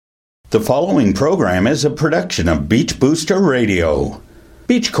The following program is a production of Beach Booster Radio.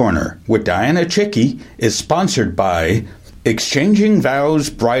 Beach Corner with Dianna Chycki is sponsored by Exchanging Vows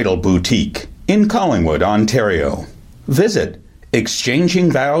Bridal Boutique in Collingwood, Ontario. Visit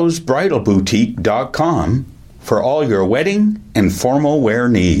exchangingvowsbridalboutique.com for all your wedding and formal wear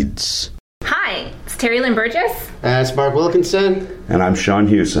needs. Hi, it's Terry Lynn Burgess. It's Mark Wilkinson. And I'm Sean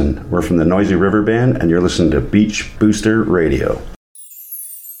Hewson. We're from the Noisy River Band, and you're listening to Beach Booster Radio.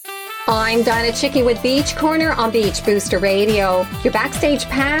 I'm Dianna Chycki with Beach Corner on Beach Booster Radio, your backstage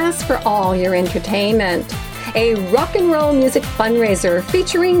pass for all your entertainment. A rock and roll music fundraiser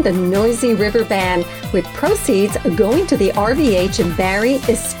featuring the Noisy River Band, with proceeds going to the RVH in Barrie,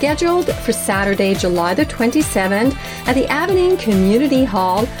 is scheduled for Saturday, July the 27th at the Avenine Community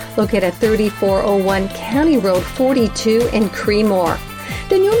Hall, located at 3401 County Road 42 in Creemore.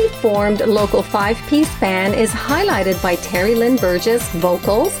 The newly formed local five-piece band is highlighted by Terry Lynn Burgess,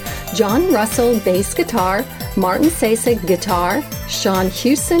 vocals, John Russell, bass guitar, Martin Sasek, guitar, Sean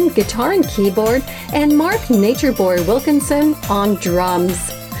Hewson, guitar and keyboard, and Mark Nature Boy Wilkinson on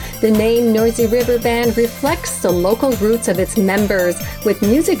drums. The name Noisy River Band reflects the local roots of its members, with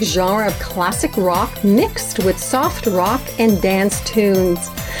music genre of classic rock mixed with soft rock and dance tunes.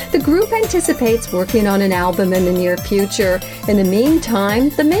 The group anticipates working on an album in the near future. In the meantime,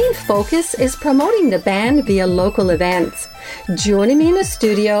 the main focus is promoting the band via local events. Joining me in the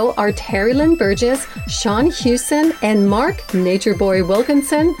studio are Terry Lynn Burgess, Sean Hewson, and Mark Nature Boy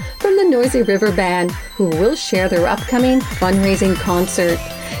Wilkinson from the Noisy River Band, who will share their upcoming fundraising concert.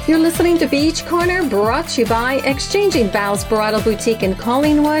 You're listening to Beach Corner, brought to you by Exchanging Vows Bridal Boutique in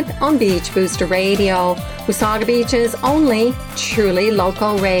Collingwood on Beach Booster Radio, Wasaga Beach's only truly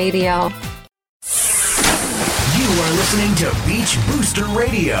local radio. You are listening to Beach Booster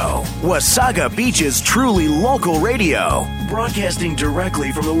Radio, Wasaga Beach's truly local radio, broadcasting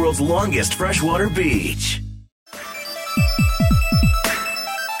directly from the world's longest freshwater beach.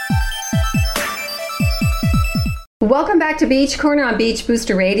 Welcome back to Beach Corner on Beach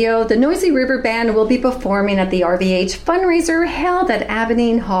Booster Radio. The Noisy River Band will be performing at the RVH fundraiser held at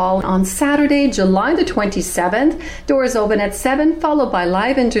Avenine Hall on Saturday, July the 27th. Doors open at 7, followed by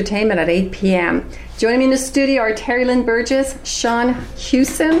live entertainment at 8 p.m. Joining me in the studio are Terry Lynn Burgess, Sean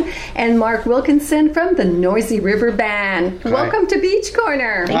Hewson, and Mark Wilkinson from the Noisy River Band. Hi. Welcome to Beach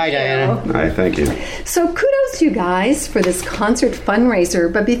Corner. Hi, Dianna. Hi, thank you. So kudos to you guys for this concert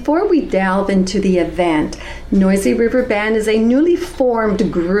fundraiser. But before we delve into the event, Noisy River Band is a newly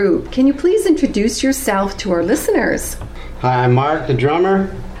formed group. Can you please introduce yourself to our listeners? Hi, I'm Mark, the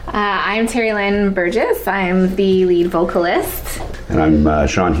drummer. I'm Terry Lynn Burgess. I'm the lead vocalist. And I'm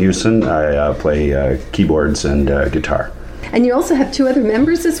Sean Hewson. I play keyboards and guitar. And you also have two other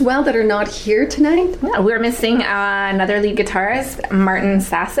members as well that are not here tonight? Yeah, we're missing another lead guitarist, Martin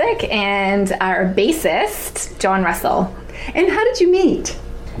Sasek, and our bassist, John Russell. And how did you meet?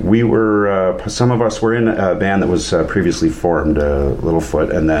 We were, some of us were in a band that was previously formed,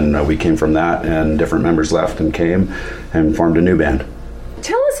 Littlefoot, and then we came from that, and different members left and came and formed a new band.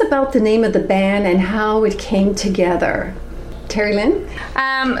 Tell us about the name of the band and how it came together. Terry Lynn?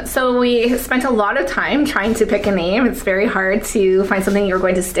 So we spent a lot of time trying to pick a name. It's very hard to find something you're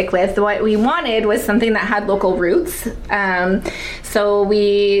going to stick with. What we wanted was something that had local roots. So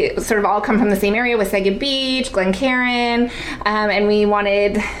we sort of all come from the same area, Wasaga Beach, Glencairn, and we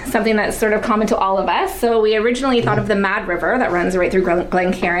wanted something that's sort of common to all of us. So we originally thought of the Mad River that runs right through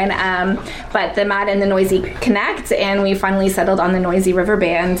Glencairn, but the Mad and the Noisy connect, and we finally settled on the Noisy River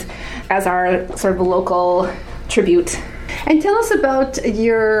Band as our sort of local tribute. And tell us about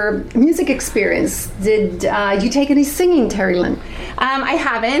your music experience. Did you take any singing, Terry Lynn? I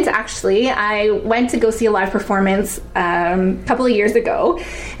haven't, actually. I went to go see a live performance a couple of years ago,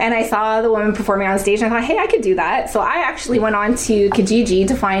 and I saw the woman performing on stage, and I thought, hey, I could do that. So I actually went on to Kijiji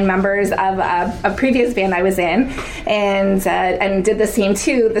to find members of a previous band I was in, and did the same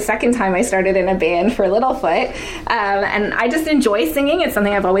too the second time I started in a band for Littlefoot. And I just enjoy singing. It's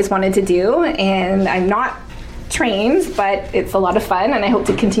something I've always wanted to do, and I'm not trained, but it's a lot of fun, and I hope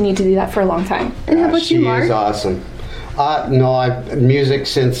to continue to do that for a long time. And how about you, Mark? She is awesome. No, I've music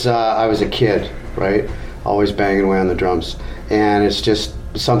since I was a kid, right? Always banging away on the drums. And it's just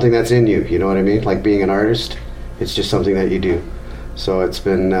something that's in you, you know what I mean? Like being an artist, it's just something that you do. So it's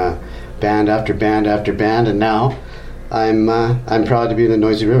been band after band after band, and now I'm proud to be in the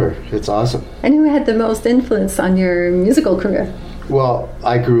Noisy River. It's awesome. And who had the most influence on your musical career? Well,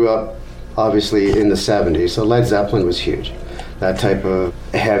 I grew up obviously in the 70s, so Led Zeppelin was huge. That type of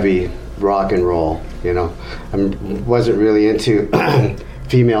heavy rock and roll, you know. I wasn't really into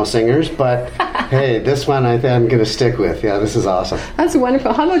female singers, but hey, this one I think I'm going to stick with. Yeah, this is awesome. That's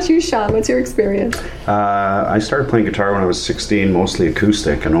wonderful. How about you, Sean? What's your experience? I started playing guitar when I was 16, mostly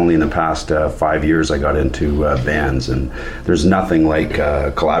acoustic, and only in the past 5 years I got into bands, and there's nothing like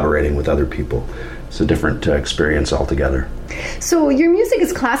collaborating with other people. It's a different experience altogether. So your music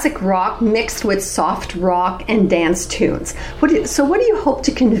is classic rock mixed with soft rock and dance tunes. What do you hope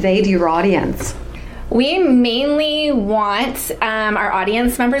to convey to your audience? We mainly want our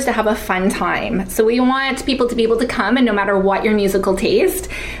audience members to have a fun time. So we want people to be able to come, and no matter what your musical taste,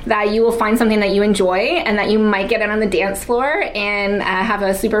 that you will find something that you enjoy and that you might get out on the dance floor and have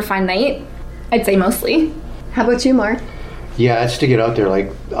a super fun night, I'd say mostly. How about you, Mark? Yeah, it's to get out there.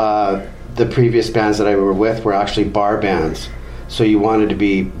 Like the previous bands that I were with were actually bar bands. So you wanted to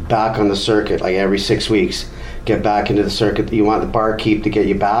be back on the circuit, like every 6 weeks, get back into the circuit. You want the barkeep to get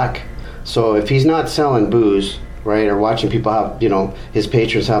you back. So if he's not selling booze, right, or watching people have, his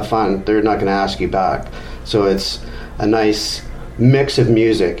patrons have fun, they're not going to ask you back. So it's a nice mix of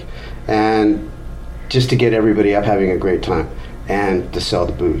music, and just to get everybody up having a great time, and to sell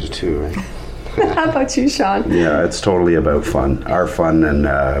the booze too, right? How about you, Sean? Yeah, it's totally about fun. Our fun,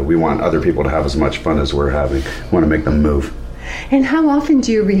 and we want other people to have as much fun as we're having. We want to make them move. And how often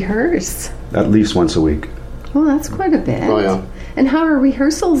do you rehearse? At least once a week. Oh, that's quite a bit. Oh, yeah. And how are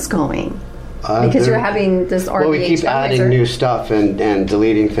rehearsals going? Because you're having this RBH Well, we keep fundraiser. adding new stuff and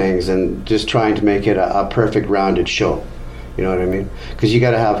deleting things and just trying to make it a perfect rounded show. You know what I mean? Because you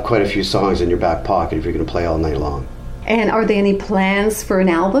got to have quite a few songs in your back pocket if you're going to play all night long. And are there any plans for an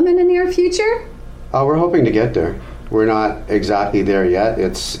album in the near future? We're hoping to get there. We're not exactly there yet.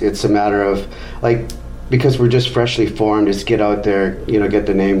 It's a matter of, because we're just freshly formed, it's get out there, get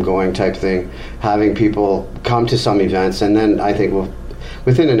the name going type thing, having people come to some events, and then I think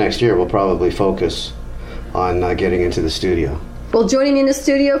within the next year we'll probably focus on getting into the studio. Well, joining me in the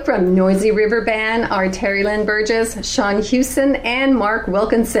studio from Noisy River Band are Terry Lynn Burgess, Sean Hewson, and Mark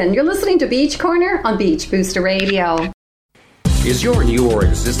Wilkinson. You're listening to Beach Corner on Beach Booster Radio. Is your new or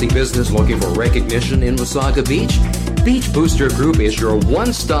existing business looking for recognition in Wasaga Beach? Beach Booster Group is your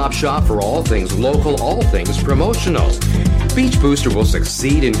one-stop shop for all things local, all things promotional. Beach Booster will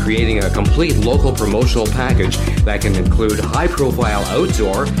succeed in creating a complete local promotional package that can include high-profile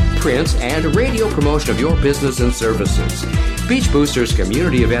outdoor, print, and radio promotion of your business and services. Beach Booster's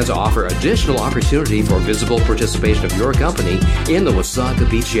community events offer additional opportunity for visible participation of your company in the Wasaga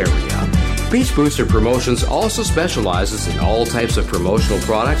Beach area. Beach Booster Promotions also specializes in all types of promotional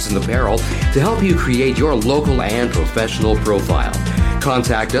products and apparel to help you create your local and professional profile.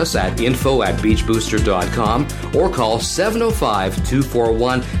 Contact us at info@beachbooster.com or call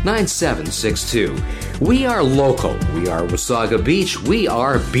 705-241-9762. We are local. We are Wasaga Beach. We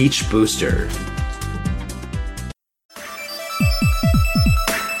are Beach Booster.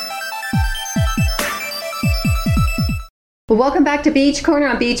 Welcome back to Beach Corner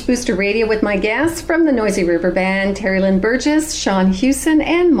on Beach Booster Radio with my guests from the Noisy River Band, Terry Lynn Burgess, Sean Hewson,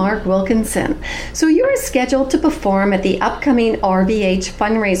 and Mark Wilkinson. So you are scheduled to perform at the upcoming RBH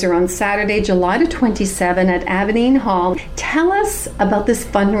fundraiser on Saturday, July the 27th at Aberdeen Hall. Tell us about this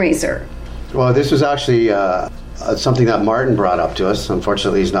fundraiser. Well, this was actually something that Martin brought up to us.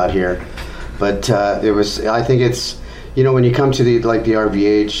 Unfortunately, he's not here. But I think it's, when you come to the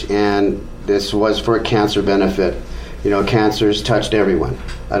RBH, and this was for a cancer benefit. Cancer's touched everyone.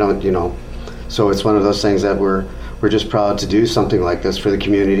 So it's one of those things that we're just proud to do something like this for the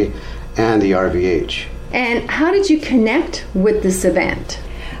community and the RBH. And how did you connect with this event?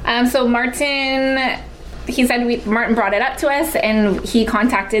 So Martin brought it up to us, and he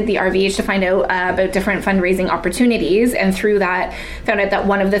contacted the RVH to find out about different fundraising opportunities, and through that found out that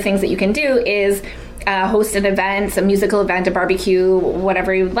one of the things that you can do is host an event, a musical event, a barbecue,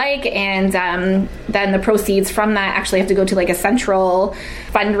 whatever you would like, and then the proceeds from that actually have to go to a central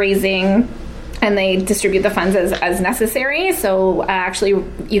fundraising, and they distribute the funds as necessary. So actually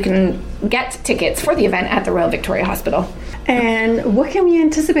you can get tickets for the event at the Royal Victoria Hospital. And what can we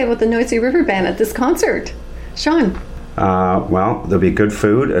anticipate with the Noisy River Band at this concert? Sean? Well, there'll be good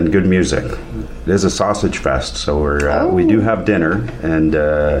food and good music. It is a sausage fest, so we do have dinner, and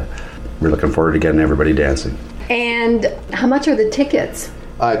we're looking forward to getting everybody dancing. And how much are the tickets?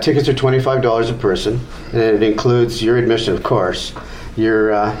 Tickets are $25 a person, and it includes your admission, of course.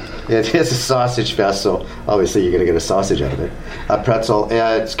 It is a sausage fest, so obviously you're going to get a sausage out of it. A pretzel.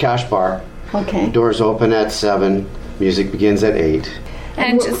 It's cash bar. Okay. Doors open at 7. Music begins at 8.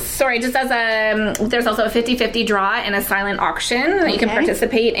 And just as there's also a 50-50 draw and a silent auction that you can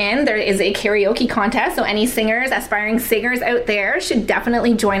participate in. There is a karaoke contest, so any singers, aspiring singers out there should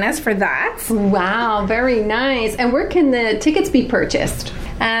definitely join us for that. Wow, very nice. And where can the tickets be purchased?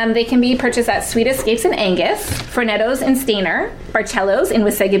 They can be purchased at Sweet Escapes in Angus, Fornetto's in Stayner, Barcello's in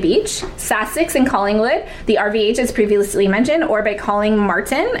Wasaga Beach, Sussex in Collingwood, the RVH as previously mentioned, or by calling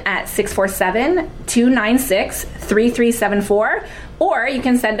Martin at 647-296-3374. Or you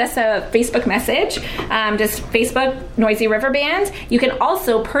can send us a Facebook message, just Facebook Noisy River Band. You can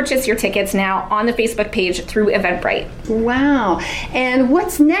also purchase your tickets now on the Facebook page through Eventbrite. Wow. And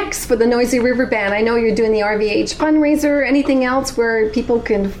what's next for the Noisy River Band? I know you're doing the RVH fundraiser. Anything else where people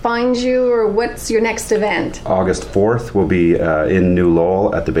can find you, or what's your next event? August 4th, we'll be in New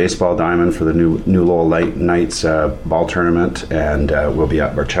Lowell at the Baseball Diamond for the New Lowell Knights ball tournament, and we'll be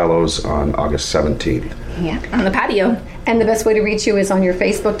at Barcello's on August 17th. Yeah, on the patio. And the best way to reach you is on your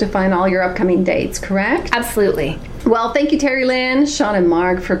Facebook to find all your upcoming dates, correct? Absolutely. Well, thank you, Terry Lynn, Sean, and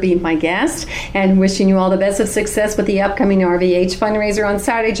Marg for being my guest, and wishing you all the best of success with the upcoming RVH fundraiser on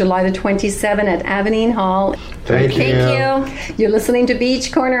Saturday, July the 27th at Avenine Hall. Thank you. You're listening to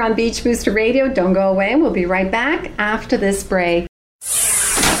Beach Corner on Beach Booster Radio. Don't go away. We'll be right back after this break.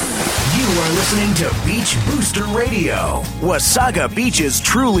 You are listening to Beach Booster Radio, Wasaga Beach's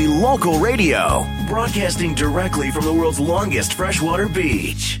truly local radio, broadcasting directly from the world's longest freshwater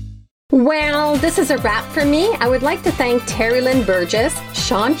beach. Well, this is a wrap for me. I would like to thank Terry Lynn Burgess,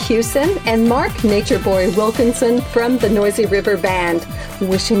 Sean Hewson, and Mark Nature Boy Wilkinson from the Noisy River Band.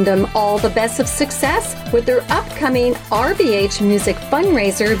 Wishing them all the best of success with their upcoming RVH Music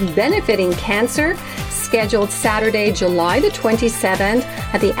fundraiser benefiting cancer, scheduled Saturday, July the 27th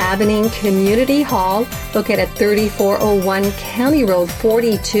at the Avenine Community Hall, located at 3401 County Road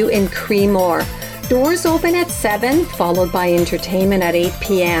 42 in Creemore. Doors open at 7, followed by entertainment at 8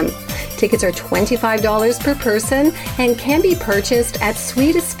 p.m. Tickets are $25 per person and can be purchased at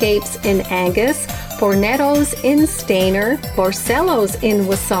Sweet Escapes in Angus, Fornetto's in Stayner, Barcello's in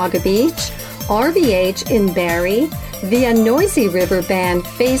Wasaga Beach, RVH in Barrie, via Noisy River Band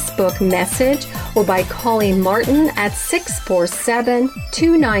Facebook message, or by calling Martin at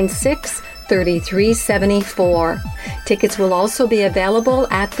 647-296-3374. Tickets will also be available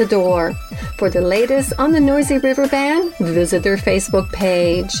at the door. For the latest on the Noisy River Band, visit their Facebook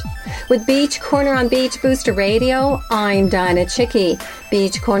page. With Beach Corner on Beach Booster Radio, I'm Dianna Chycki.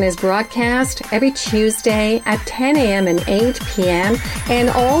 Beach Corner is broadcast every Tuesday at 10 a.m. and 8 p.m. and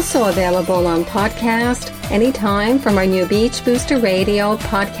also available on podcast anytime from our new Beach Booster Radio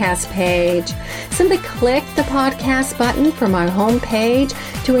podcast page. Simply click the podcast button from our homepage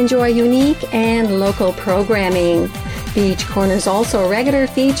to enjoy unique and local programming. Beach Corner is also a regular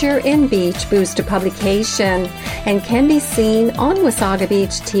feature in Beach Booster publication and can be seen on Wasaga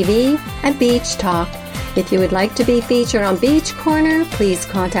Beach TV and Beach Talk. If you would like to be featured on Beach Corner, please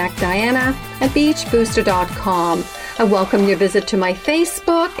contact Dianna at beachbooster.com. I welcome your visit to my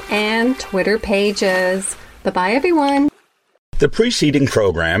Facebook and Twitter pages. Bye-bye, everyone. The preceding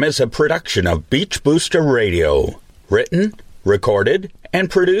program is a production of Beach Booster Radio, written, recorded, and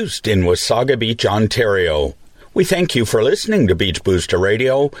produced in Wasaga Beach, Ontario. We thank you for listening to Beach Booster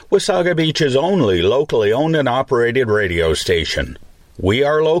Radio, Wasaga Beach's only locally owned and operated radio station. We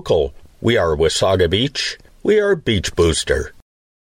are local. We are Wasaga Beach. We are Beach Booster.